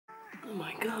Oh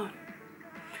my god.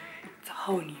 It's a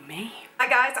whole new me. Hi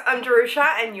guys, I'm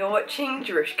Jerusha and you're watching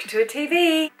Jerusha Couture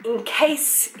TV. In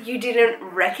case you didn't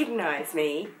recognize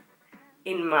me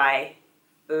in my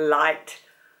light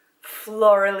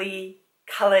florally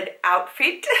coloured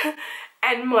outfit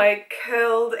and my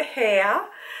curled hair,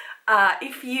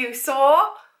 if you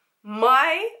saw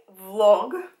my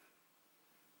vlog,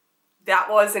 that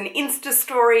was an Insta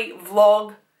story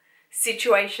vlog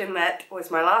situation. That was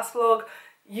my last vlog.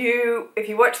 If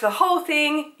you watch the whole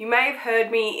thing, you may have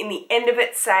heard me in the end of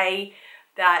it say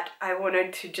that I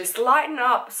wanted to just lighten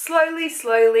up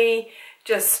slowly,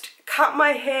 just cut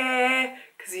my hair,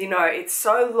 because you know it's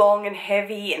so long and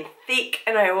heavy and thick,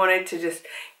 and I wanted to just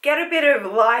get a bit of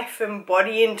life and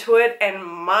body into it. And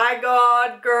my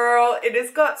god girl, it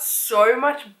has got so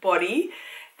much body.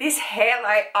 This hair,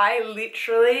 like, I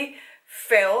literally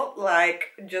felt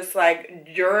like just like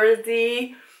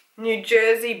New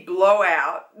Jersey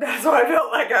blowout. That's what I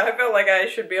felt like. I felt like I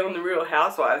should be on The Real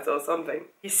Housewives or something.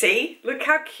 You see? Look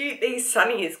how cute these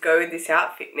sunnies go with this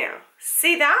outfit now.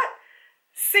 See that?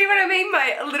 See what I mean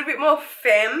by a little bit more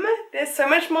femme? They're so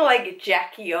much more like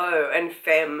Jackie O and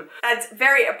femme. It's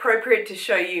very appropriate to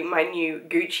show you my new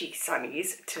Gucci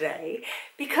sunnies today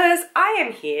because I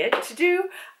am here to do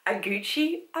a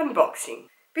Gucci unboxing.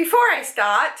 Before I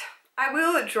start, I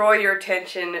will draw your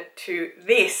attention to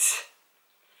this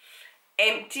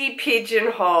empty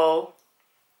pigeonhole.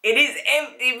 It is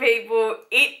empty, people.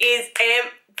 It is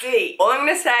empty. All I'm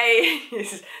gonna say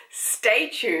is stay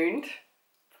tuned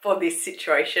for this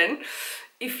situation.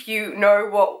 If you know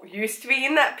what used to be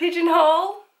in that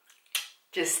pigeonhole,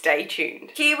 just stay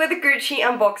tuned. Here with the Gucci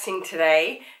unboxing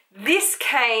today. This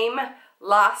came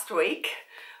last week,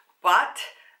 but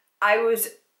I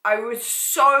was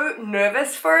so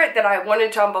nervous for it that I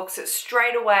wanted to unbox it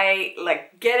straight away,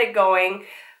 like get it going.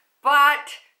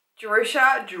 But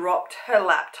Jerusha dropped her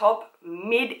laptop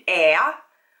mid-air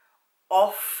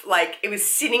off, like it was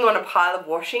sitting on a pile of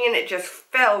washing and it just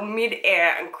fell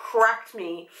mid-air and cracked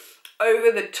me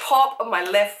over the top of my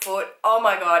left foot. Oh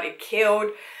my god, it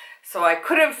killed. So I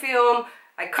couldn't film.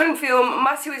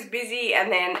 Mussy was busy,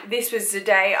 and then this was the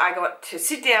day I got to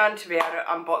sit down to be able to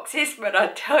unbox this. But I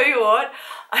tell you what,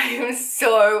 I am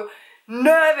so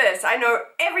nervous. I know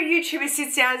every YouTuber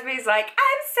sits down to me is like,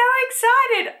 I'm so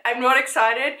excited. I'm not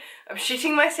excited. I'm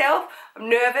shitting myself. I'm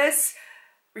nervous.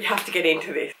 We have to get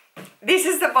into this. This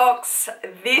is the box.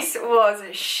 This was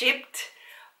shipped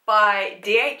by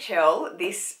DHL.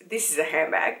 This is a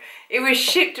handbag. It was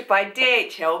shipped by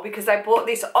DHL because I bought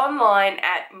this online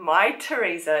at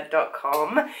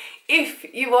myteresa.com. If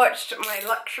you watched my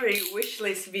luxury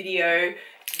wishlist video,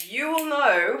 you will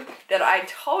know that I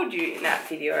told you in that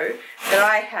video that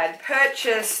I had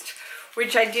purchased,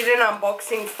 which I did an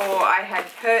unboxing for, I had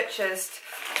purchased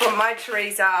from My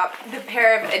Teresa the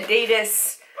pair of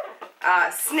Adidas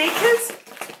sneakers.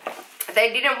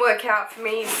 They didn't work out for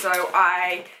me, so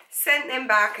I sent them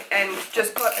back and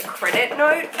just got a credit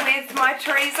note with My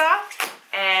Teresa.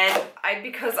 And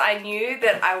because I knew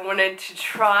that I wanted to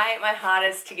try my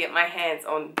hardest to get my hands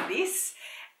on this,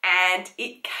 and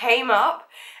it came up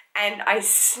and I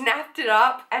snapped it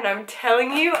up, and I'm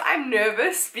telling you, I'm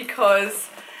nervous because,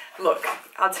 look,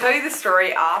 I'll tell you the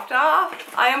story after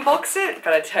I unbox it,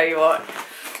 but I tell you what,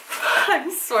 I'm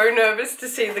so nervous to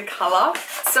see the colour.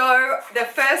 So the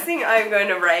first thing I'm going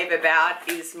to rave about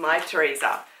is My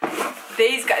Teresa.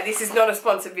 These guys, this is not a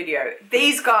sponsored video.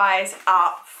 These guys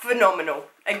are phenomenal.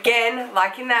 Again,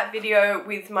 like in that video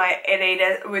with my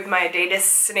Adidas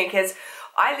sneakers,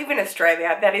 I live in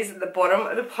Australia. That is at the bottom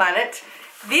of the planet.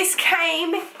 This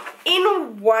came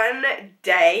in one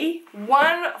day,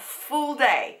 one full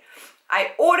day.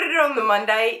 I ordered it on the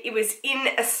Monday. It was in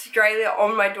Australia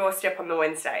on my doorstep on the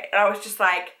Wednesday. And I was just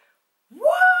like,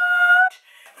 what?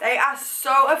 They are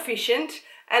so efficient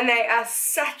and they are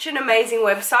such an amazing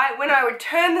website. When I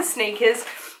returned the sneakers,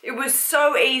 it was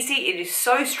so easy. It is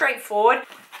so straightforward.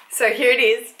 So here it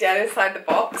is down inside the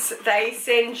box. They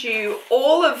send you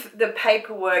all of the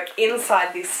paperwork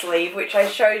inside this sleeve, which I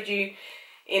showed you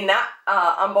in that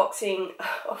unboxing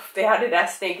of the Adidas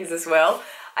sneakers as well.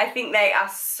 I think they are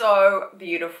so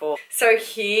beautiful. So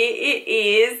here it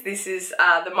is. This is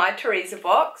the My Teresa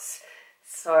box.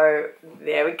 So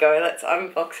there we go. Let's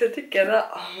unbox it together.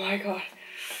 Oh my god.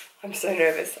 I'm so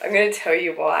nervous. I'm going to tell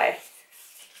you why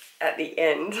at the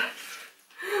end.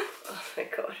 Oh my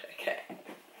god. Okay.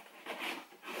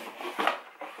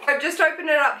 I've just opened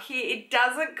it up here. It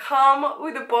doesn't come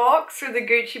with a box, with a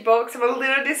Gucci box. I'm a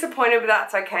little disappointed, but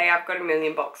that's okay. I've got a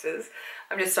million boxes.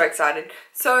 I'm just so excited.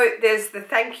 So there's the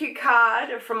thank you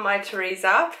card from My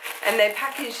Teresa, and they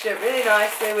packaged it really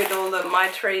nicely with all the My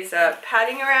Teresa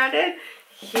padding around it.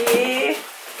 Here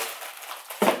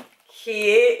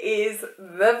is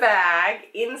the bag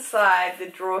inside the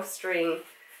drawstring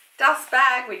dust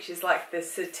bag, which is like the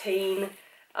sateen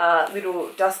little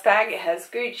dust bag. It has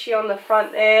Gucci on the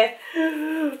front there.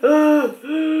 Oh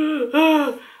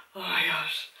my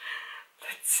gosh.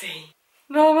 Let's see.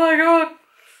 Oh my god.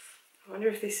 I wonder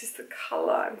if this is the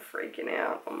colour. I'm freaking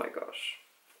out. Oh my gosh.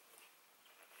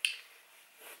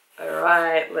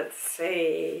 Alright, let's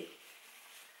see.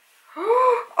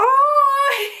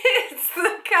 Oh, it's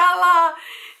the colour.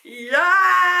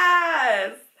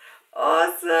 Yes.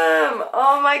 Awesome.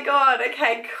 Oh my god.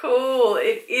 Okay, cool.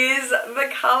 It is the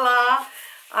colour.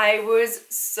 I was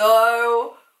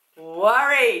so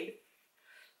worried.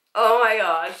 Oh my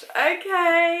gosh.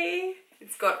 Okay.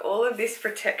 It's got all of this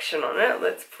protection on it.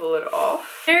 Let's pull it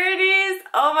off. Here it is.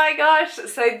 Oh my gosh.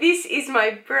 So this is my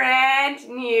brand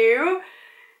new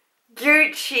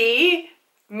Gucci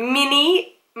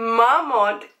Mini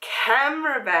Marmont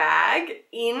camera bag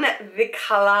in the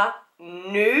colour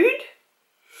Nude.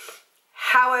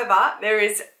 However, there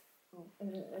is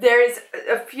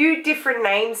a few different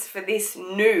names for this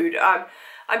nude. I'm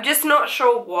just not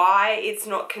sure why it's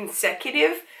not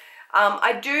consecutive.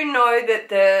 I do know that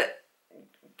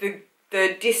the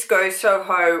Disco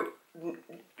Soho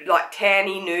like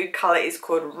tanny nude colour is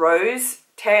called Rose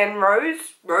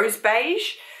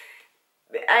Beige,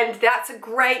 and that's a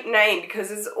great name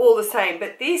because it's all the same,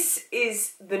 but this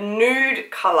is the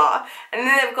nude colour, and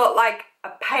then they've got like a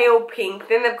pale pink,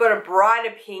 then they've got a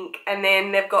brighter pink, and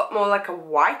then they've got more like a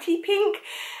whitey pink,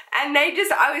 and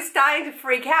I was starting to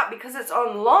freak out because it's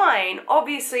online.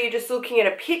 Obviously you're just looking at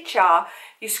a picture,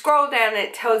 you scroll down and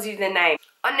it tells you the name.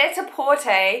 On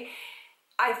Net-a-Porter,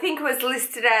 I think it was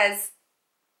listed as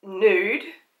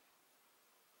Nude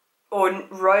or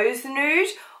Rose Nude.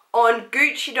 On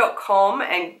Gucci.com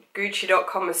and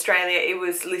Gucci.com Australia, it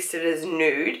was listed as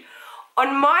Nude.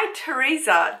 On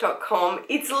MyTeresa.com,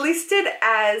 it's listed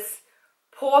as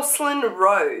Porcelain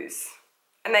Rose.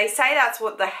 And they say that's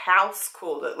what the house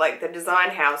called it, like the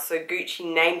design house. So Gucci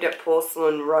named it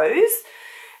Porcelain Rose.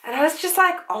 And I was just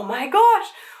like, oh my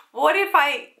gosh, what if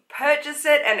I purchase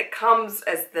it and it comes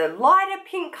as the lighter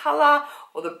pink colour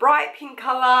or the bright pink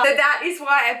colour? So that is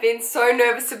why I've been so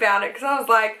nervous about it, because I was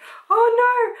like, oh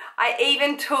no. I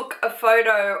even took a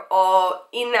photo of,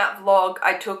 in that vlog,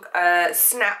 I took a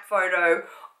snap photo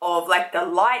of like the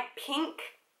light pink.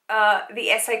 The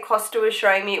essay Costa was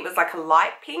showing me, it was like a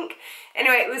light pink.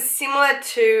 Anyway, it was similar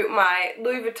to my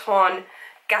Louis Vuitton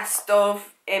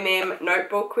Gustave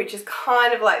notebook, which is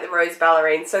kind of like the Rose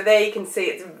Ballerine. So there you can see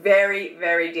it's very,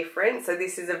 very different. So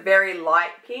this is a very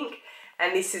light pink,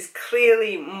 and this is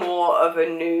clearly more of a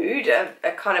nude, a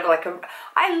kind of like a,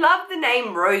 I love the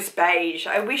name Rose Beige.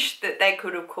 I wish that they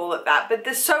could have called it that, but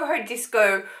the Soho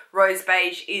Disco Rose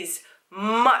Beige is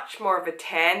much more of a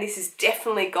tan. This has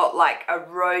definitely got like a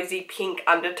rosy pink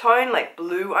undertone, like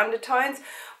blue undertones,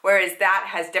 whereas that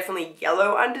has definitely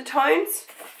yellow undertones.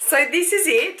 So this is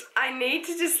it. I need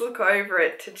to just look over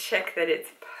it to check that it's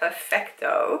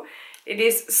perfecto. It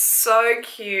is so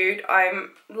cute.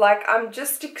 I'm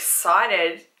just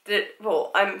excited that,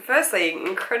 well, I'm firstly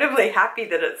incredibly happy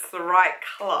that it's the right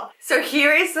colour. So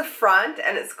here is the front,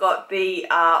 and it's got the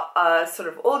sort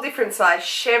of all different size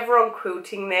chevron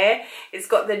quilting there. It's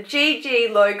got the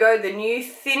GG logo, the new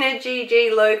thinner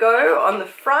GG logo on the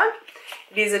front.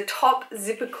 It is a top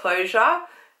zipper closure.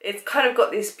 It's kind of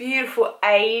got this beautiful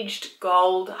aged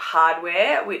gold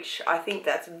hardware, which I think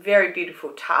that's a very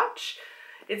beautiful touch.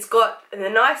 It's got the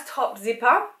nice top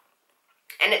zipper,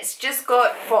 and it's just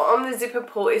got, on the zipper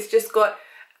pull, it's just got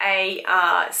a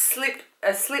slip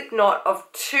knot of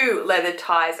 2 leather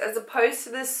ties, as opposed to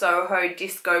the Soho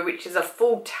Disco, which is a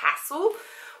full tassel.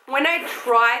 When I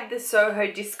tried the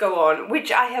Soho Disco on,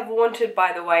 which I have wanted,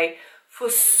 by the way, for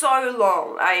so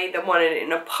long, I either wanted it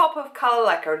in a pop of colour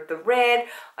like the red,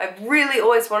 I've really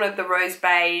always wanted the rose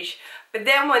beige, but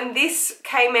then when this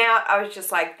came out, I was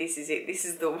just like, this is it, this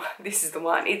is the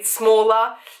one. It's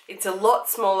smaller, it's a lot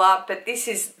smaller, but this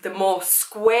is the more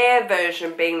square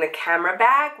version, being the camera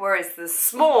bag, whereas the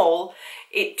small,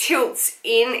 it tilts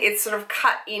in, it's sort of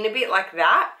cut in a bit like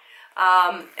that,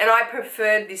 and I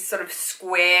preferred this sort of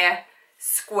square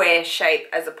shape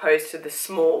as opposed to the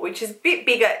small, which is a bit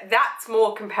bigger. That's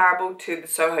more comparable to the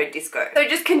Soho Disco. So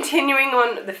just continuing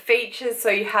on the features, so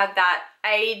you had that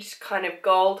aged kind of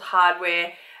gold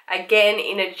hardware, again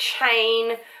in a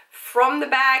chain from the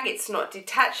bag. It's not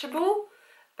detachable,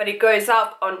 but it goes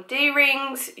up on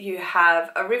D-rings. You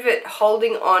have a rivet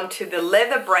holding on to the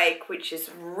leather brake, which is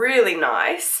really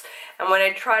nice. And when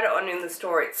I tried it on in the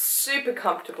store, it's super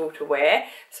comfortable to wear.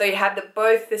 So you have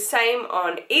both the same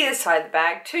on either side of the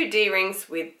bag, 2 D-rings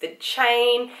with the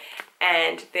chain,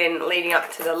 and then leading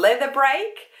up to the leather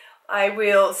brake. I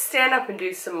will stand up and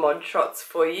do some mod shots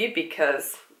for you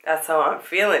because that's how I'm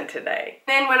feeling today.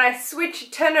 Then when I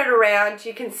turn it around,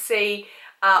 you can see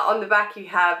on the back you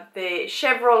have the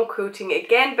chevron quilting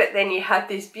again, but then you have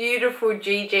this beautiful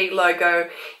GG logo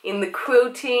in the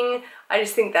quilting. I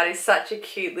just think that is such a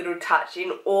cute little touch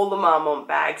in all the Marmont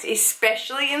bags,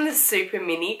 especially in the super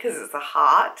mini because it's a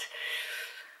heart.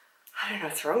 I don't know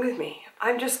what's wrong with me.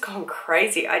 I'm just gone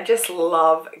crazy. I just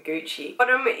love Gucci.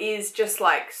 Bottom is just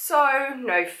like so,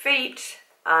 no feet,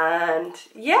 and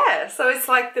yeah, so it's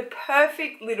like the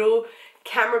perfect little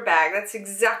camera bag. That's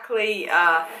exactly,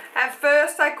 at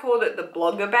first I called it the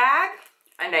blogger bag.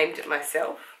 I named it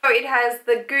myself. So it has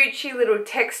the Gucci little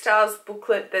textiles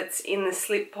booklet that's in the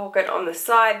slip pocket on the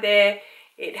side there.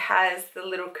 It has the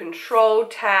little control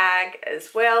tag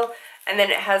as well, and then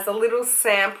it has a little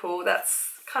sample that's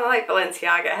kind of like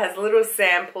Balenciaga. It has a little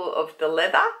sample of the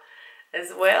leather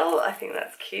as well. I think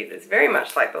that's cute. It's very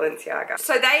much like Balenciaga.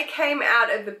 So they came out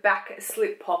of the back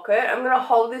slip pocket. I'm going to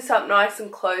hold this up nice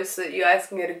and close so that you guys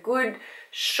can get a good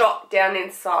shot down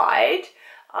inside.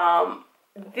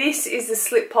 This is the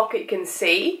slip pocket you can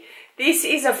see. This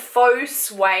is a faux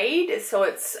suede, so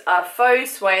it's a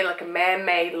faux suede, like a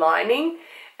man-made lining.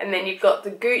 And then you've got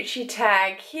the Gucci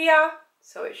tag here.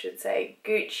 So it should say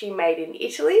Gucci made in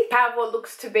Italy. You have what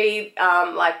looks to be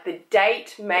like the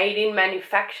date made in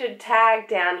manufactured tag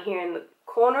down here in the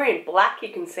corner in black, you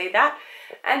can see that.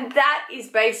 And that is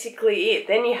basically it.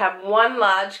 Then you have one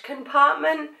large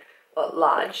compartment, not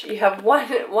large, you have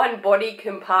one body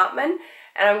compartment,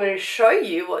 and I'm going to show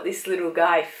you what this little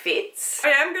guy fits. I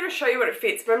am going to show you what it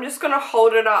fits, but I'm just going to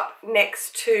hold it up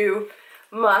next to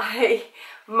my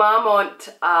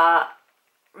Marmont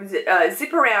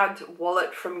zip around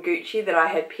wallet from Gucci that I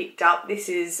had picked up. This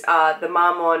is the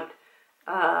Marmont,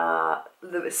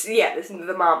 this is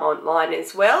the Marmont line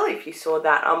as well, if you saw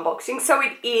that unboxing. So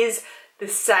it is the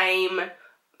same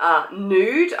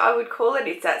nude, I would call it.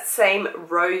 It's that same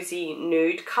rosy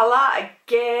nude colour.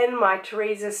 Again, my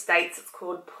Teresa states it's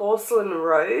called Porcelain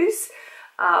Rose,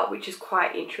 which is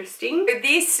quite interesting. So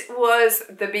this was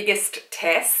the biggest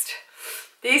test.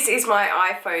 This is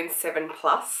my iPhone 7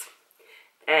 Plus.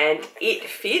 And it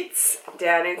fits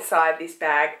down inside this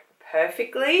bag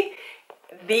perfectly.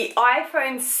 The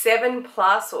iPhone 7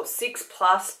 Plus or 6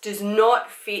 Plus does not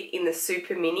fit in the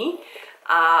Super Mini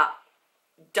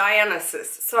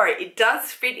Dionysus. Sorry, it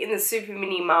does fit in the Super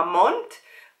Mini Marmont,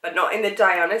 but not in the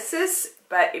Dionysus.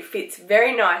 But it fits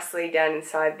very nicely down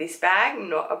inside this bag,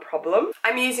 not a problem.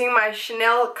 I'm using my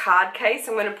Chanel card case.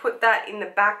 I'm going to put that in the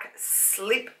back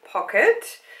slip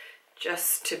pocket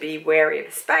just to be wary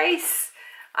of space.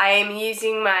 I am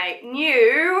using my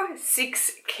new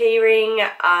 6 keyring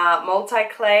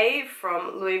multi-clay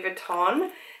from Louis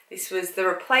Vuitton. This was the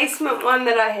replacement one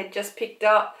that I had just picked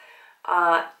up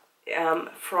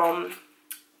from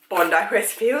Bondi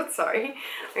Westfield, sorry.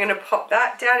 I'm going to pop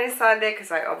that down inside there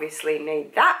because I obviously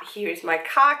need that. Here is my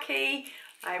car key.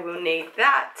 I will need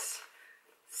that.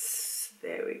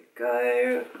 There we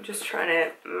go. I'm just trying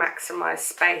to maximize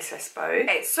space, I suppose.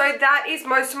 Okay, so that is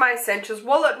most of my essentials.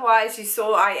 Wallet-wise, you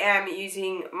saw I am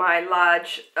using my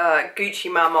large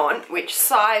Gucci Marmont, which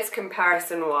size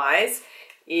comparison-wise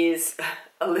is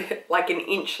like an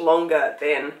inch longer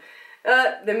than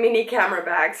the mini camera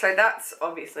bag. So that's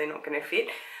obviously not going to fit.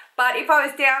 But if I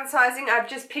was downsizing, I've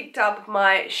just picked up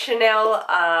my Chanel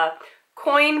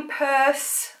coin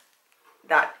purse.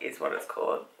 That is what it's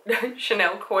called.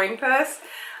 Chanel coin purse.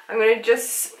 I'm going to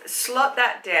just slot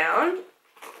that down.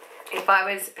 If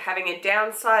I was having a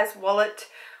downsized wallet,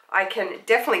 I can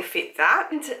definitely fit that.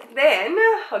 And then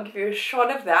I'll give you a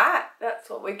shot of that. That's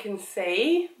what we can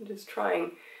see. I'm just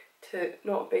trying to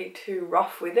not be too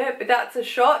rough with it, but that's a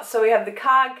shot. So we have the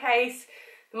card case,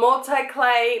 the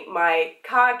multi-clay, my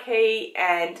car key,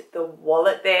 and the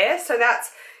wallet there. So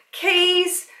that's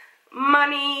keys,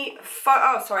 money,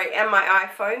 and my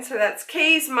iPhone. So that's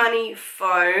keys, money,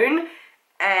 phone,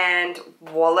 and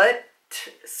wallet,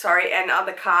 and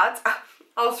other cards.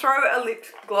 I'll throw a lip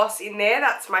gloss in there.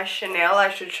 That's my Chanel, I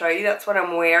should show you. That's what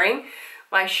I'm wearing.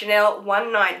 My Chanel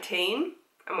 119.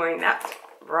 I'm wearing that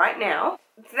right now.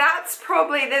 That's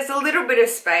probably, there's a little bit of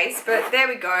space, but there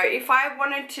we go. If I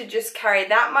wanted to just carry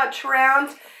that much around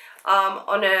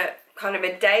on a kind of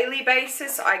a daily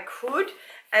basis, I could.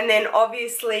 And then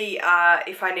obviously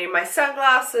if I need my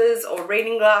sunglasses or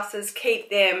reading glasses, keep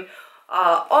them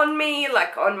on me,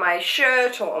 like on my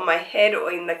shirt or on my head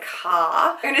or in the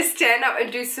car. I'm going to stand up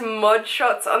and do some mod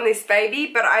shots on this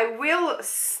baby, but I will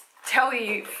tell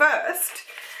you first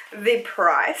the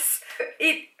price.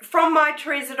 From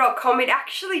myteresa.com, it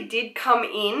actually did come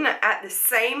in at the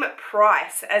same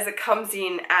price as it comes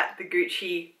in at the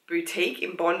Gucci boutique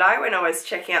in Bondi when I was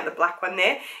checking out the black one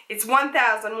there. It's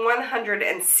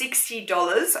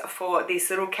 $1,160 for this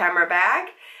little camera bag,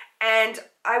 and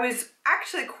I was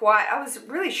actually I was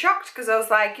really shocked because I was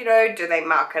like, you know, do they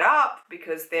mark it up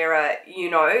because they're a,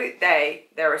 you know,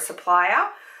 they're a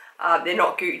supplier. They're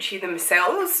not Gucci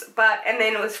themselves, and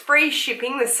then it was free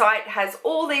shipping. The site has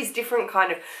all these different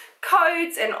kind of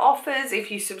codes and offers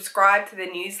if you subscribe to the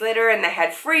newsletter, and they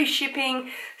had free shipping.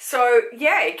 So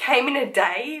yeah, it came in a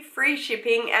day, free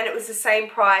shipping, and it was the same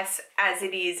price as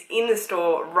it is in the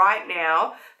store right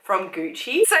now from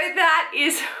Gucci. So that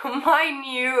is my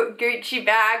new Gucci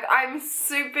bag. I'm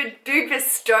super duper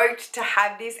stoked to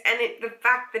have this, and the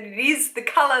fact that it is the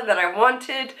color that I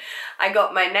wanted. I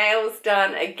got my nails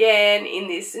done again in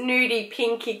this nudie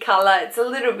pinky color. It's a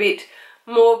little bit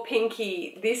more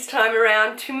pinky this time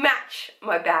around to match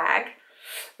my bag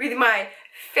with my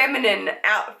feminine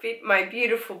outfit, my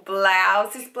beautiful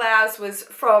blouse. This blouse was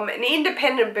from an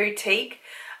independent boutique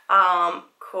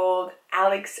called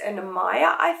Alex and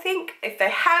Maya, I think. If they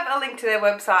have a link to their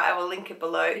website, I will link it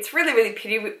below. It's really, really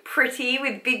pretty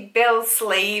with big bell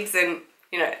sleeves, and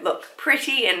you know, look,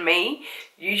 pretty and me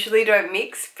usually don't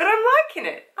mix, but I'm liking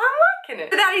it. I'm liking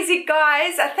it. So that is it,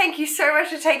 guys. Thank you so much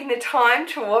for taking the time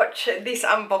to watch this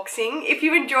unboxing. If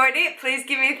you enjoyed it, please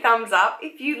give me a thumbs up.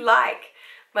 If you like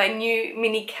my new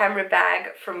mini camera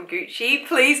bag from Gucci,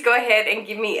 please go ahead and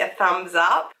give me a thumbs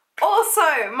up.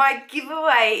 Also, my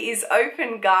giveaway is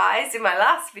open, guys. In my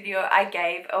last video, I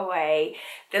gave away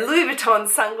the Louis Vuitton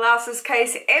sunglasses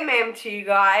case MM to you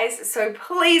guys. So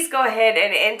please go ahead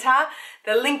and enter.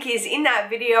 The link is in that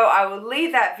video. I will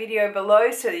leave that video below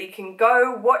so that you can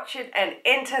go watch it and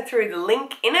enter through the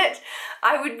link in it.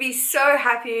 I would be so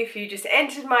happy if you just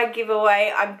entered my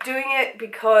giveaway. I'm doing it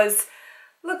because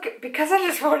because I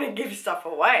just want to give stuff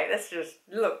away. That's just,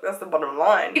 that's the bottom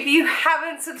line. If you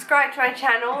haven't subscribed to my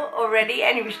channel already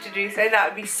and you wish to do so, that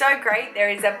would be so great. There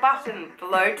is a button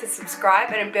below to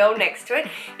subscribe and a bell next to it.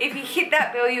 If you hit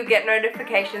that bell, you'll get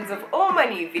notifications of all my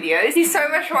new videos. Thank you so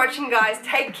much for watching, guys.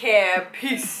 Take care.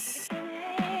 Peace.